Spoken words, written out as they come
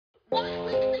We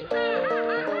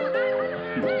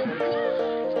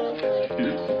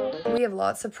have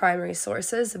lots of primary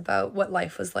sources about what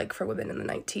life was like for women in the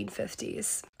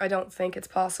 1950s. I don't think it's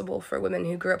possible for women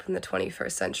who grew up in the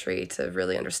 21st century to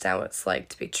really understand what it's like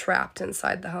to be trapped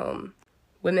inside the home.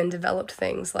 Women developed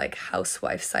things like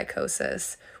housewife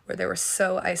psychosis, where they were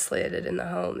so isolated in the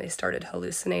home they started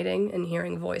hallucinating and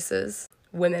hearing voices.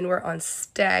 Women were on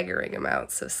staggering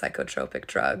amounts of psychotropic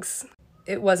drugs.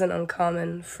 It wasn't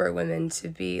uncommon for women to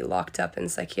be locked up in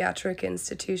psychiatric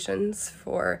institutions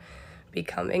for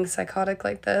becoming psychotic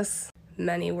like this.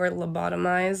 Many were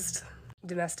lobotomized.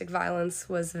 Domestic violence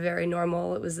was very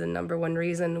normal. It was the number one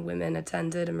reason women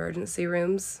attended emergency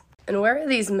rooms. And where are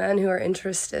these men who are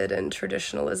interested in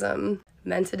traditionalism?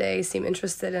 Men today seem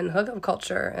interested in hookup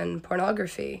culture and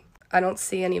pornography. I don't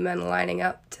see any men lining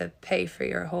up to pay for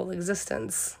your whole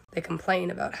existence. They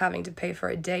complain about having to pay for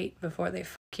a date before they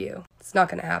fuck you. It's not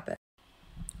going to happen.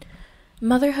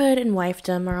 Motherhood and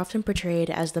wifedom are often portrayed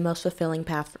as the most fulfilling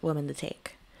path for women to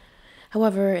take.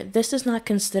 However, this does not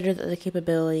consider that the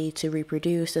capability to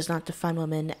reproduce does not define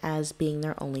women as being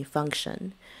their only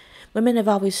function. Women have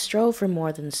always strove for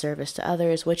more than service to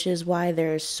others, which is why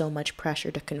there is so much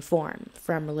pressure to conform,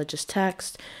 from religious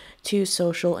texts to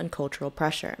social and cultural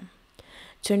pressure.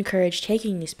 To encourage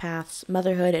taking these paths,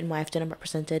 motherhood and wifedom are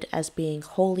represented as being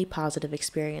wholly positive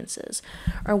experiences,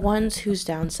 or ones whose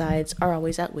downsides are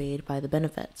always outweighed by the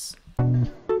benefits.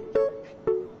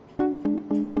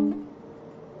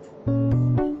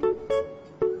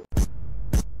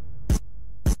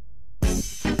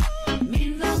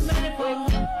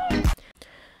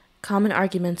 Common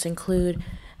arguments include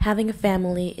having a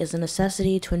family is a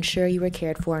necessity to ensure you are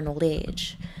cared for in old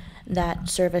age, that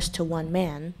service to one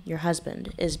man, your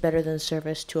husband, is better than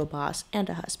service to a boss and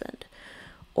a husband,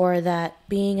 or that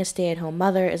being a stay-at-home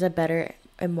mother is a better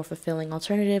and more fulfilling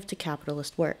alternative to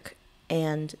capitalist work,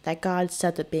 and that God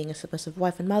said that being a submissive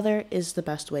wife and mother is the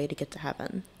best way to get to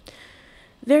heaven.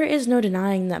 There is no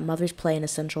denying that mothers play an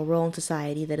essential role in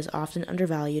society that is often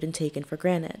undervalued and taken for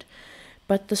granted.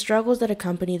 But the struggles that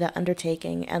accompany that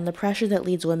undertaking and the pressure that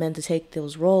leads women to take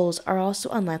those roles are also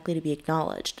unlikely to be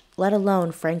acknowledged, let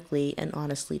alone frankly and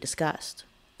honestly discussed.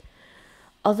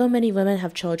 Although many women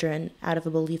have children out of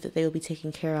a belief that they will be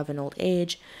taken care of in old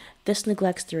age, this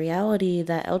neglects the reality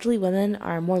that elderly women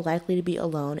are more likely to be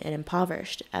alone and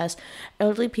impoverished, as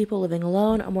elderly people living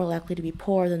alone are more likely to be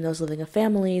poor than those living in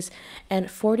families, and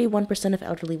 41% of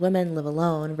elderly women live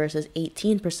alone versus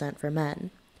 18% for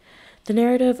men. The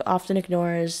narrative often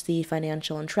ignores the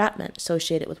financial entrapment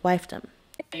associated with wifedom.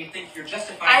 You think you're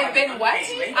justified? I've been what?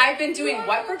 I've been doing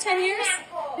what for 10 years?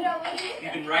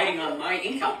 You've been riding on my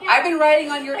income. I've been riding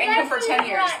on your income for 10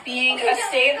 years. Being a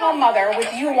stay-at-home mother,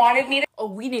 with you wanted me to... Oh,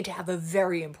 we need to have a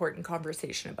very important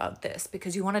conversation about this,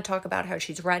 because you want to talk about how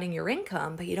she's riding your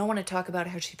income, but you don't want to talk about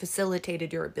how she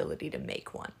facilitated your ability to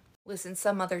make one. Listen,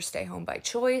 some mothers stay home by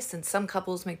choice, and some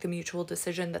couples make the mutual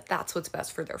decision that that's what's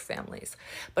best for their families.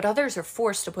 But others are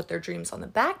forced to put their dreams on the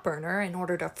back burner in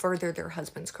order to further their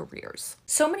husbands' careers.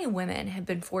 So many women have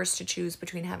been forced to choose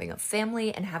between having a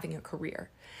family and having a career.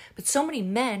 But so many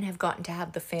men have gotten to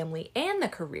have the family and the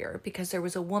career because there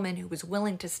was a woman who was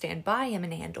willing to stand by him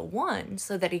and handle one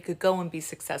so that he could go and be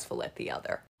successful at the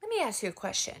other. Let me ask you a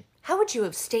question. How would you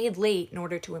have stayed late in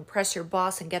order to impress your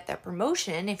boss and get that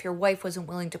promotion if your wife wasn't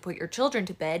willing to put your children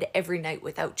to bed every night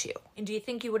without you? And do you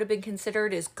think you would have been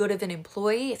considered as good of an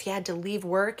employee if you had to leave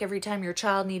work every time your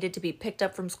child needed to be picked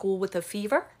up from school with a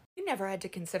fever? You never had to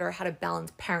consider how to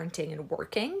balance parenting and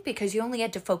working because you only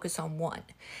had to focus on one.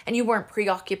 And you weren't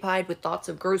preoccupied with thoughts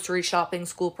of grocery shopping,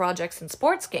 school projects, and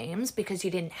sports games because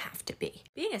you didn't have to be.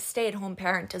 Being a stay-at-home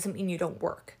parent doesn't mean you don't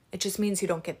work. It just means you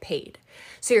don't get paid.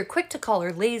 So you're quick to call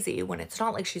her lazy when it's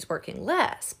not like she's working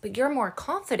less, but you're more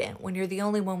confident when you're the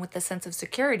only one with the sense of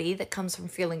security that comes from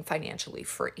feeling financially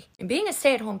free. And being a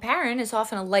stay-at-home parent is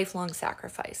often a lifelong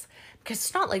sacrifice, because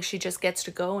it's not like she just gets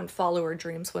to go and follow her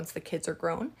dreams once the kids are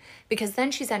grown, because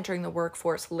then she's entering the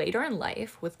workforce later in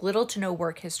life with little to no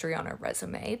work history on her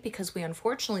resume, because we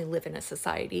unfortunately live in a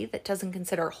society that doesn't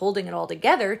consider holding it all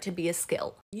together to be a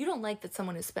skill. You don't like that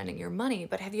someone is spending your money,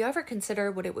 but have you ever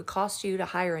considered what it would cost you to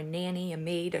hire a nanny, a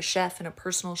maid, a chef, and a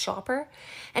personal shopper?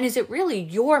 And is it really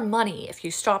your money if you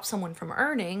stop someone from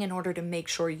earning in order to make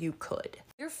sure you could?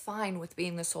 You're fine with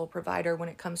being the sole provider when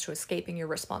it comes to escaping your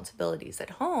responsibilities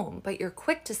at home, but you're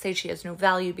quick to say she has no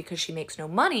value because she makes no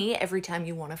money every time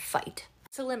you want to fight.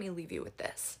 So let me leave you with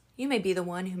this. You may be the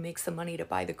one who makes the money to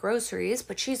buy the groceries,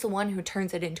 but she's the one who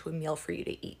turns it into a meal for you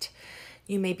to eat.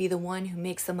 You may be the one who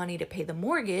makes the money to pay the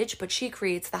mortgage, but she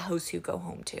creates the house you go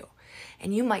home to.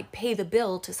 And you might pay the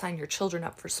bill to sign your children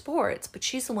up for sports, but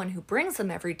she's the one who brings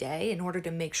them every day in order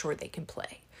to make sure they can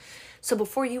play. So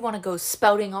before you want to go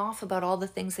spouting off about all the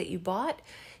things that you bought,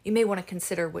 you may want to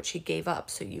consider what she gave up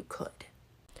so you could.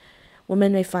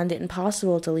 Women may find it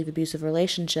impossible to leave abusive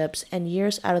relationships, and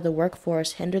years out of the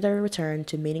workforce hinder their return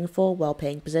to meaningful,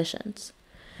 well-paying positions.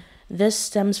 This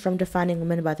stems from defining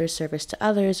women by their service to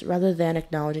others rather than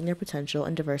acknowledging their potential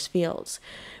in diverse fields,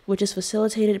 which is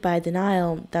facilitated by a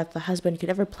denial that the husband could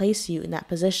ever place you in that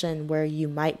position where you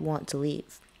might want to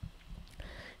leave.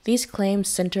 These claims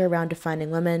center around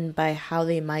defining women by how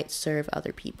they might serve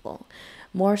other people,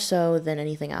 more so than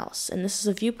anything else, and this is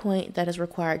a viewpoint that has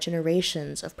required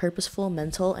generations of purposeful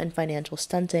mental and financial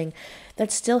stunting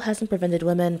that still hasn't prevented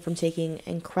women from taking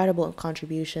incredible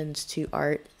contributions to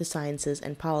art, the sciences,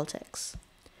 and politics.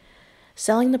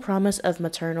 Selling the promise of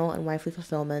maternal and wifely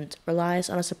fulfillment relies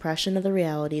on a suppression of the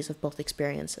realities of both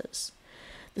experiences.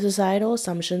 The societal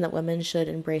assumption that women should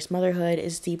embrace motherhood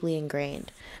is deeply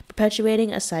ingrained,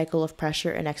 perpetuating a cycle of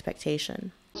pressure and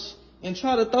expectation. And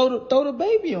try to throw the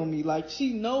baby on me. Like,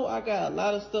 she know I got a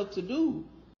lot of stuff to do.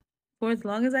 For as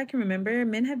long as I can remember,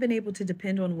 men have been able to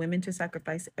depend on women to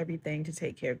sacrifice everything to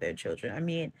take care of their children. I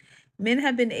mean, men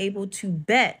have been able to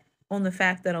bet on the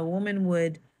fact that a woman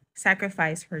would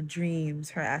sacrifice her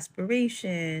dreams, her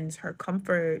aspirations, her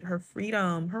comfort, her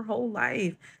freedom, her whole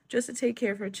life just to take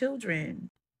care of her children.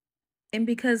 And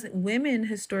because women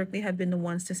historically have been the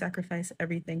ones to sacrifice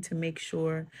everything to make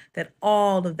sure that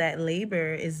all of that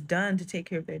labor is done to take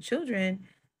care of their children,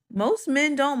 most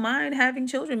men don't mind having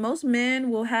children. Most men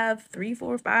will have 3,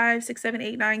 4, 5, 6, 7,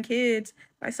 8, 9 kids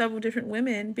by several different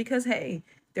women because, hey,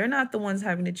 they're not the ones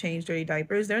having to change dirty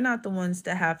diapers. They're not the ones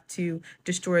that have to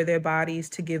destroy their bodies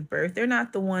to give birth. They're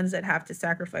not the ones that have to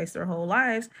sacrifice their whole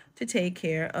lives to take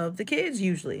care of the kids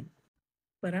usually.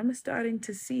 But I'm starting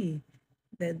to see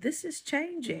that this is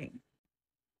changing.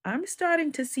 I'm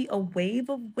starting to see a wave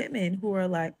of women who are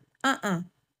like, I'm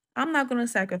not going to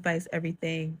sacrifice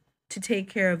everything to take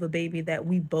care of a baby that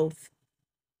we both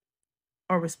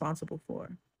are responsible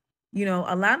for. You know,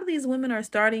 a lot of these women are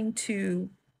starting to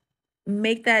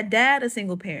make that dad a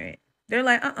single parent. They're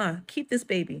like, keep this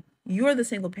baby. You're the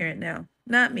single parent now,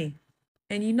 not me.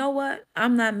 And you know what?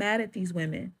 I'm not mad at these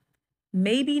women.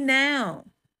 Maybe now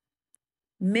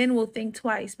men will think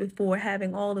twice before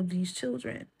having all of these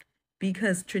children,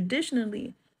 because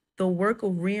traditionally the work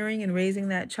of rearing and raising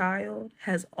that child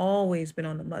has always been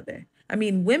on the mother. I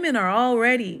mean, women are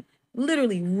already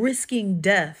literally risking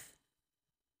death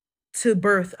to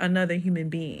birth another human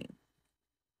being.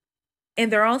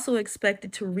 And they're also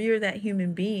expected to rear that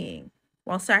human being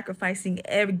while sacrificing,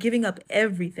 giving up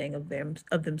everything of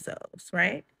themselves,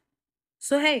 right?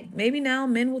 So, hey, maybe now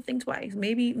men will think twice.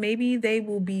 Maybe they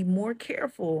will be more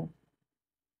careful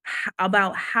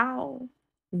about how,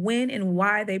 when, and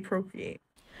why they procreate.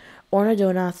 Orna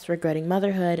Donath's Regretting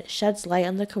Motherhood sheds light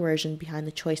on the coercion behind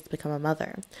the choice to become a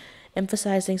mother,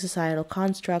 emphasizing societal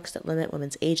constructs that limit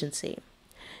women's agency.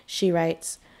 She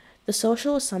writes, "The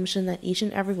social assumption that each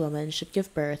and every woman should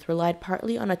give birth relied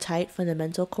partly on a tight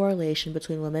fundamental correlation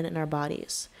between women and our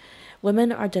bodies.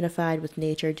 Women are identified with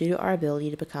nature due to our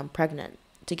ability to become pregnant,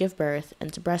 to give birth,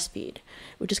 and to breastfeed,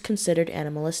 which is considered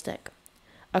animalistic.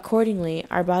 Accordingly,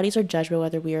 our bodies are judged by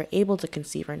whether we are able to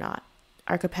conceive or not.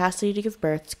 Our capacity to give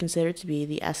birth is considered to be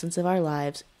the essence of our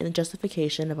lives and the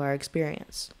justification of our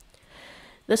experience.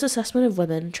 This assessment of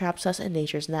women traps us in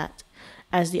nature's net,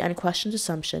 as the unquestioned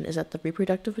assumption is that the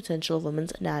reproductive potential of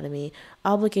women's anatomy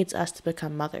obligates us to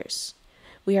become mothers.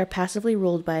 We are passively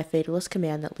ruled by a fatalist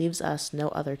command that leaves us no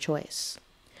other choice."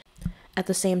 At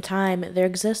the same time, there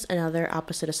exists another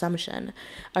opposite assumption,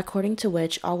 according to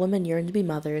which all women yearn to be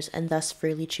mothers and thus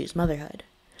freely choose motherhood.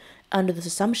 Under this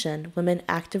assumption, women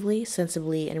actively,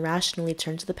 sensibly, and rationally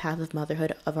turn to the path of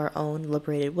motherhood of our own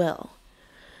liberated will.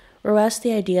 Whereas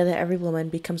the idea that every woman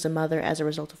becomes a mother as a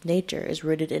result of nature is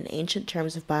rooted in ancient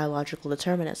terms of biological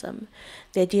determinism,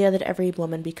 the idea that every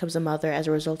woman becomes a mother as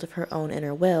a result of her own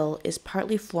inner will is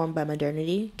partly formed by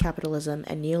modernity, capitalism,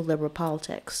 and neoliberal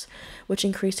politics, which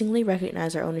increasingly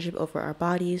recognize our ownership over our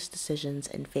bodies, decisions,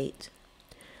 and fate.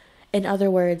 In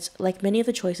other words, like many of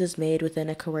the choices made within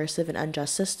a coercive and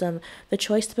unjust system, the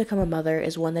choice to become a mother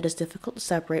is one that is difficult to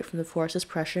separate from the forces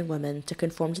pressuring women to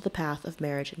conform to the path of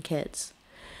marriage and kids.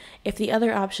 If the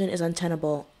other option is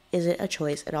untenable, is it a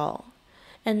choice at all?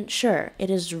 And sure, it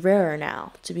is rarer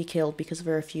now to be killed because of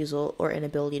a refusal or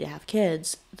inability to have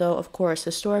kids, though of course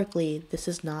historically this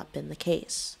has not been the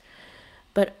case.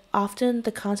 But often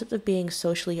the concept of being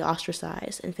socially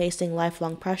ostracized and facing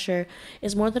lifelong pressure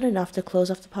is more than enough to close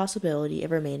off the possibility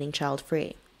of remaining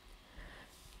child-free.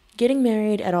 Getting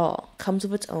married at all comes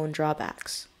with its own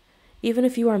drawbacks. Even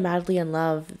if you are madly in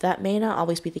love, that may not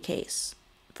always be the case.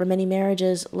 For many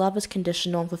marriages, love is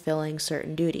conditional on fulfilling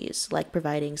certain duties, like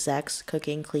providing sex,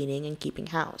 cooking, cleaning, and keeping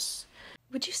house.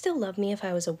 Would you still love me if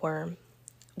I was a worm?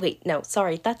 Wait, no,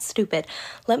 sorry, that's stupid.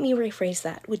 Let me rephrase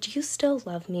that. Would you still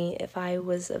love me if I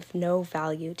was of no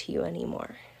value to you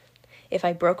anymore? If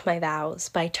I broke my vows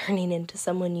by turning into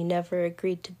someone you never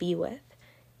agreed to be with?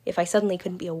 If I suddenly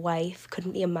couldn't be a wife,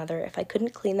 couldn't be a mother, if I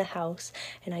couldn't clean the house,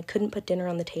 and I couldn't put dinner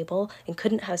on the table, and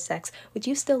couldn't have sex, would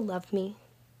you still love me?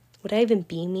 Would I even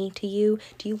be me to you?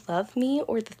 Do you love me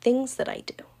or the things that I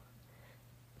do?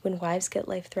 When wives get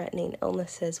life-threatening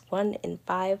illnesses, 1 in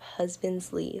 5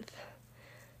 husbands leave.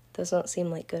 Those don't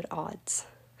seem like good odds.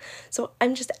 So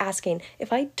I'm just asking,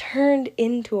 if I turned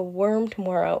into a worm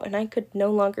tomorrow and I could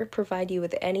no longer provide you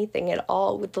with anything at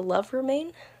all, would the love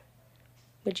remain?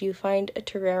 Would you find a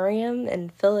terrarium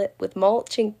and fill it with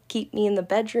mulch and keep me in the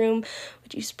bedroom?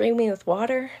 Would you spray me with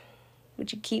water?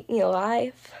 Would you keep me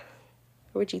alive?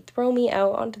 Or would you throw me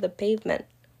out onto the pavement?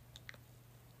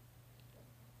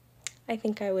 I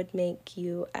think I would make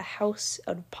you a house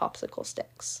out of popsicle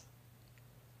sticks.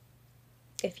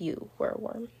 If you were a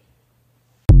worm.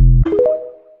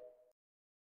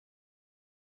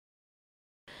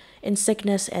 In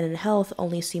sickness and in health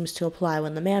only seems to apply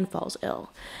when the man falls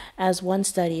ill, as one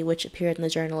study, which appeared in the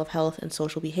Journal of Health and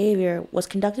Social Behavior, was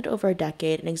conducted over a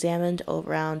decade and examined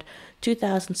around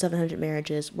 2,700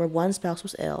 marriages where one spouse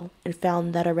was ill, and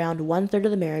found that around 1/3 of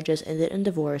the marriages ended in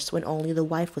divorce when only the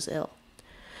wife was ill.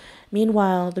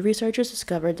 Meanwhile, the researchers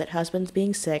discovered that husbands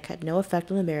being sick had no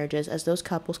effect on the marriages as those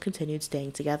couples continued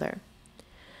staying together.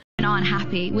 Aren't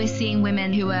happy. We're seeing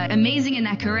women who are amazing in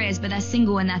their careers, but they're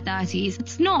single in their 30s.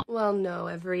 It's not. Well, no,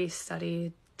 every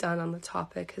study done on the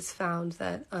topic has found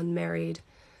that unmarried,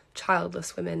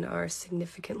 childless women are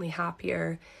significantly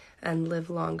happier and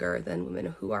live longer than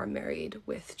women who are married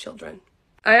with children.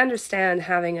 I understand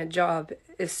having a job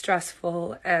is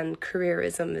stressful and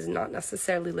careerism is not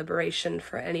necessarily liberation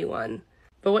for anyone.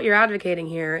 But what you're advocating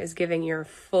here is giving your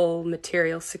full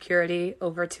material security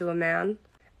over to a man.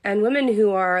 And women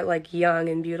who are young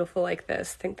and beautiful like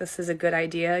this think this is a good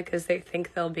idea because they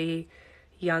think they'll be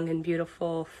young and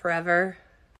beautiful forever.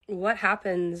 What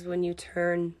happens when you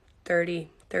turn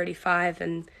 30, 35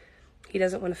 and he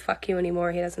doesn't want to fuck you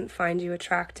anymore, he doesn't find you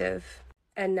attractive,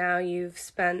 and now you've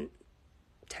spent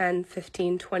 10,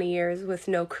 15, 20 years with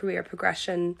no career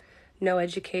progression, no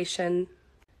education.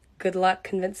 Good luck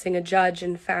convincing a judge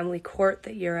in family court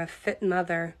that you're a fit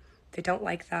mother. They don't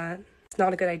like that. It's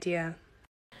not a good idea.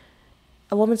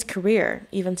 A woman's career,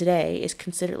 even today, is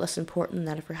considered less important than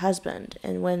that of her husband,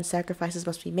 and when sacrifices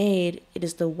must be made, it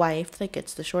is the wife that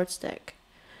gets the short stick.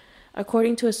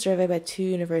 According to a survey by 2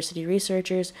 university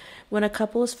researchers, when a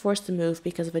couple is forced to move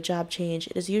because of a job change,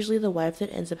 it is usually the wife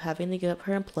that ends up having to give up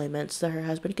her employment so that her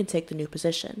husband can take the new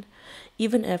position,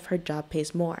 even if her job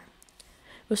pays more.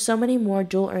 With so many more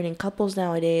dual-earning couples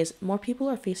nowadays, more people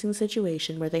are facing the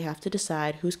situation where they have to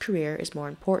decide whose career is more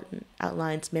important,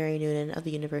 outlines Mary Noonan of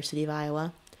the University of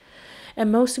Iowa. And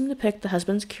most seem to pick the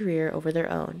husband's career over their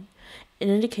own, an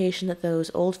indication that those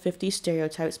old 50s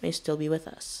stereotypes may still be with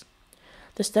us.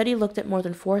 The study looked at more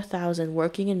than 4,000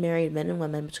 working and married men and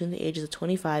women between the ages of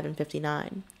 25 and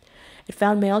 59. It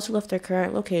found males who left their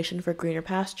current location for greener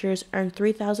pastures earned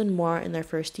 $3,000 more in their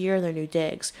first year in their new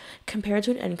digs, compared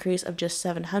to an increase of just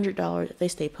 $700 if they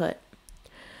stay put.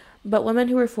 But women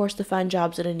who were forced to find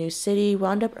jobs in a new city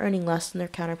wound up earning less than their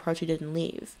counterparts who didn't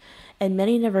leave, and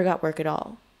many never got work at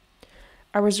all.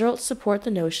 Our results support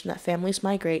the notion that families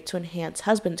migrate to enhance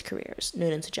husbands' careers,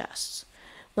 Noonan suggests.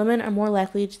 Women are more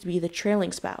likely to be the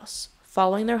trailing spouse,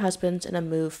 following their husbands in a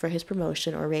move for his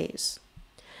promotion or raise.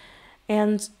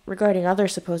 And regarding other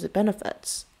supposed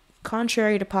benefits,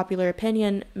 contrary to popular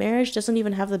opinion, marriage doesn't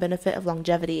even have the benefit of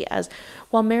longevity, as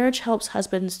while marriage helps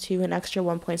husbands to an extra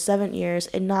 1.7 years,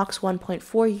 it knocks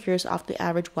 1.4 years off the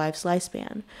average wife's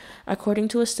lifespan, according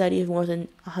to a study of more than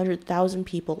 100,000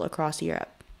 people across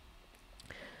Europe.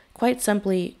 Quite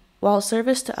simply, while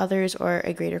service to others or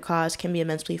a greater cause can be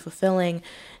immensely fulfilling,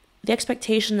 the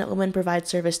expectation that women provide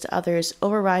service to others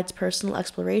overrides personal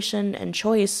exploration and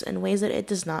choice in ways that it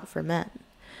does not for men.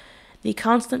 The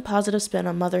constant positive spin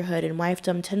on motherhood and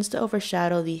wifedom tends to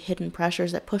overshadow the hidden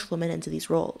pressures that push women into these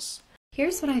roles.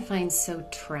 Here's what I find so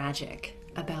tragic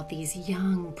about these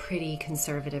young, pretty,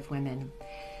 conservative women.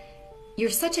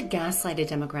 You're such a gaslighted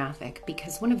demographic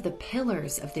because one of the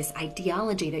pillars of this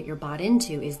ideology that you're bought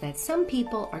into is that some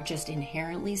people are just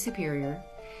inherently superior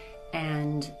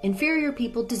and inferior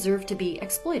people deserve to be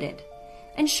exploited.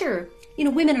 And sure,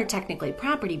 women are technically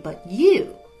property, but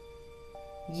you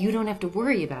You don't have to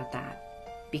worry about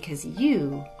that because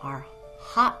you are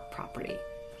hot property.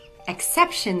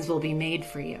 Exceptions will be made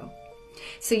for you.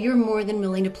 So you're more than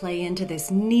willing to play into this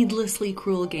needlessly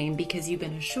cruel game because you've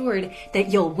been assured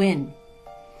that you'll win.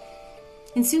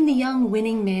 And soon the young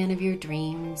winning man of your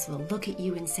dreams will look at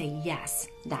you and say, yes,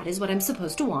 that is what I'm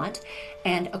supposed to want,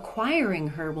 and acquiring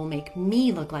her will make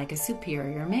me look like a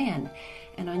superior man.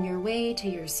 And on your way to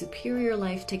your superior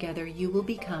life together, you will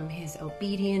become his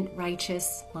obedient,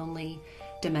 righteous, lonely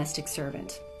domestic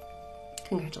servant.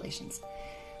 Congratulations.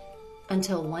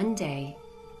 Until one day,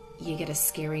 you get a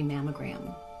scary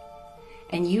mammogram.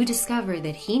 And you discover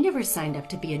that he never signed up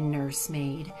to be a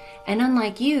nursemaid. And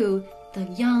unlike you, the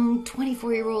young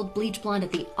 24-year-old bleach blonde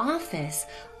at the office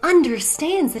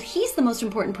understands that he's the most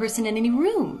important person in any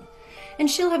room. And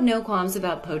she'll have no qualms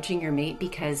about poaching your mate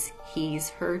because he's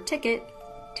her ticket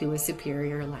to a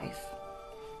superior life.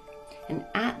 And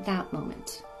at that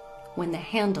moment, when the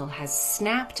handle has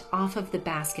snapped off of the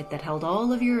basket that held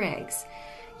all of your eggs,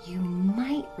 you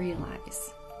might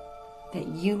realize that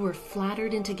you were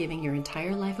flattered into giving your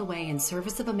entire life away in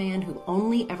service of a man who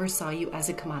only ever saw you as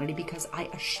a commodity, because I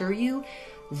assure you,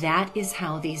 that is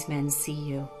how these men see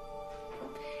you.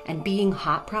 And being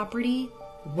hot property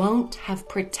won't have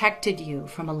protected you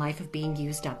from a life of being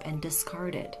used up and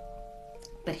discarded.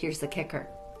 But here's the kicker.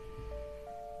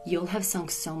 You'll have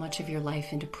sunk so much of your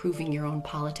life into proving your own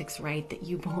politics right that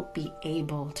you won't be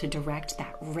able to direct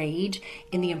that rage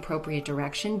in the appropriate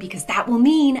direction, because that will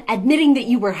mean admitting that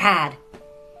you were had.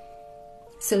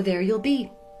 So there you'll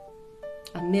be,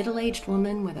 a middle-aged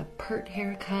woman with a pert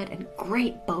haircut and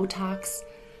great Botox,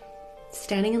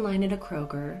 standing in line at a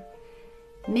Kroger,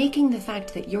 making the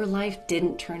fact that your life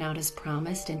didn't turn out as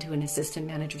promised into an assistant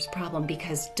manager's problem,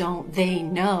 because don't they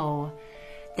know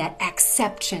that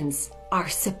exceptions are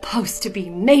supposed to be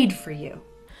made for you?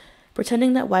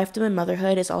 Pretending that wifedom and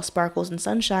motherhood is all sparkles and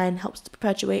sunshine helps to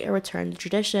perpetuate a return to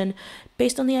tradition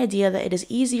based on the idea that it is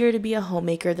easier to be a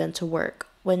homemaker than to work,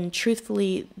 when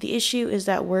truthfully, the issue is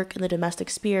that work in the domestic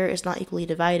sphere is not equally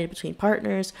divided between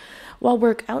partners, while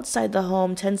work outside the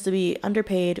home tends to be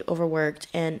underpaid, overworked,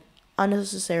 and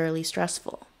unnecessarily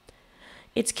stressful.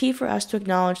 It's key for us to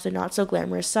acknowledge the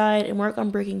not-so-glamorous side and work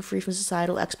on breaking free from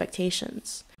societal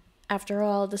expectations. After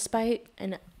all, despite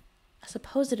a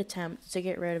supposed attempt to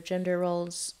get rid of gender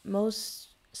roles,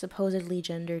 most supposedly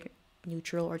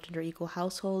gender-neutral or gender-equal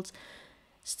households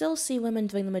still see women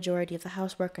doing the majority of the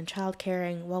housework and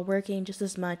child-caring while working just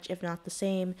as much, if not the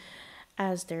same,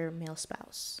 as their male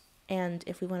spouse. And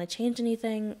if we want to change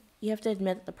anything, you have to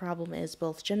admit that the problem is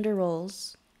both gender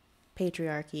roles,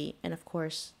 patriarchy, and of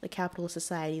course, the capitalist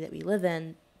society that we live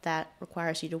in that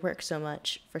requires you to work so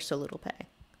much for so little pay.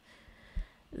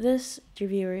 This, dear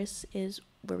viewers, is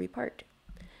where we part.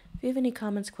 If you have any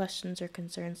comments, questions, or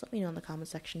concerns, let me know in the comment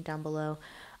section down below.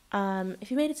 If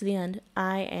you made it to the end,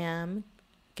 I am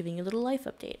giving you a little life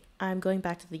update. I'm going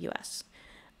back to the US.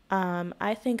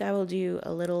 I think I will do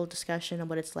a little discussion on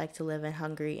what it's like to live in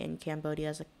Hungary and Cambodia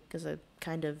as a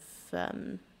kind of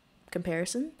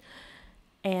comparison,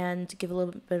 and give a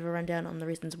little bit of a rundown on the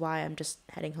reasons why I'm just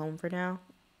heading home for now.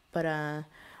 But I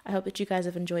hope that you guys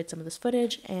have enjoyed some of this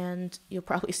footage, and you'll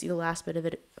probably see the last bit of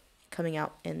it coming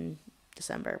out in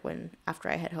December, when after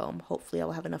I head home. Hopefully I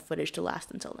will have enough footage to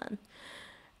last until then.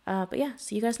 But yeah,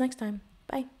 see you guys next time.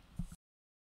 Bye.